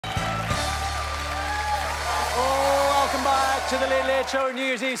to the Late Late Show New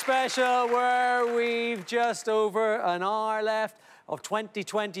Year's Eve special, where we've just over an hour left of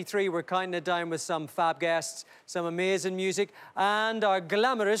 2023. We're counting it down with some fab guests, some amazing music, and our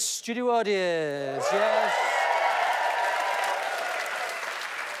glamorous studio audience. Yes.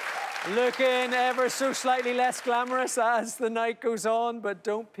 Looking ever so slightly less glamorous as the night goes on, but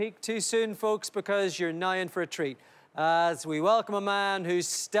don't peak too soon, folks, because you're now in for a treat. As we welcome a man whose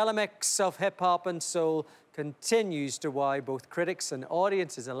stellar mix of hip-hop and soul continues to wow both critics and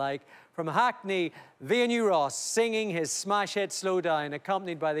audiences alike. From Hackney, V&U Ross, singing his smash hit Slow Down,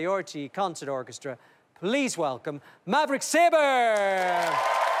 accompanied by the RTÉ Concert Orchestra. Please welcome Maverick Sabre!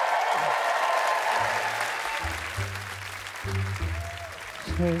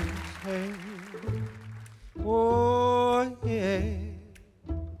 Hey, hey. Oh, yeah.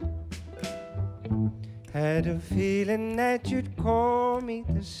 Had a feeling that you'd call me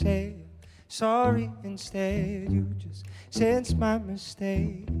to say sorry instead. You just sensed my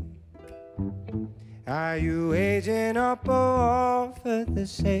mistake. Are you aging up or for the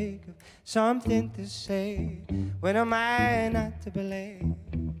sake of something to say? When am I not to blame?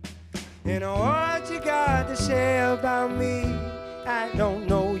 You know what you got to say about me? I don't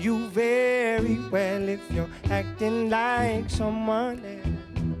know you very well if you're acting like someone else.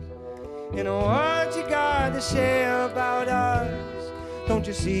 You know what you got to say about us? Don't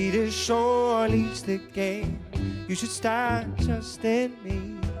you see this show leads the game? You should start trusting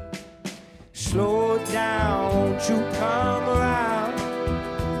me. Slow down, won't you come around?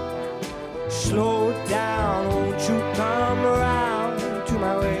 Slow down, won't you come around to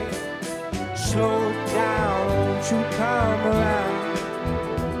my way? Slow down, won't you come around?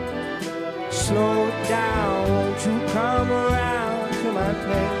 Slow down, won't you come around to my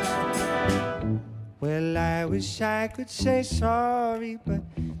place? Well, I wish I could say sorry, but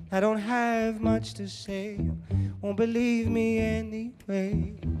I don't have much to say. You won't believe me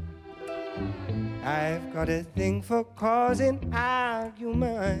anyway. I've got a thing for causing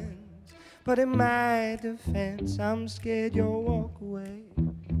arguments, but in my defense, I'm scared you'll walk away.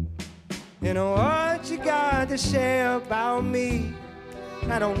 You know what you got to say about me?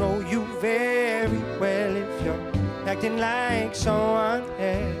 I don't know you very well if you're acting like someone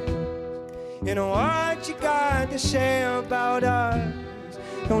else. You know what you got to say about us?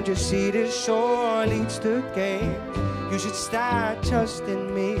 Don't you see this show leads to games? You should start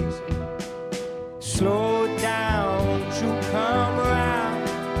trusting me. Slow down, won't you come around?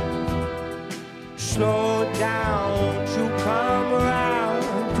 Slow down, won't you come around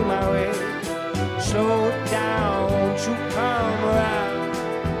to my way? Slow down, won't you come around?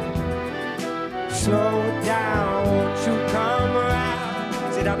 Slow down, won't you come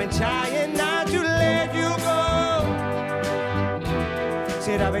around? Said I've been trying not to let you go.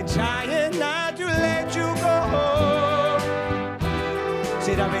 Said I've been trying not to let you go.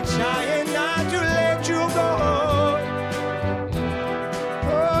 Said I've been trying not to let you go.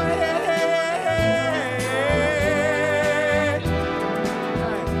 Oh, yeah.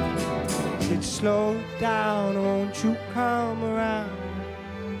 Said slow down, won't you come around?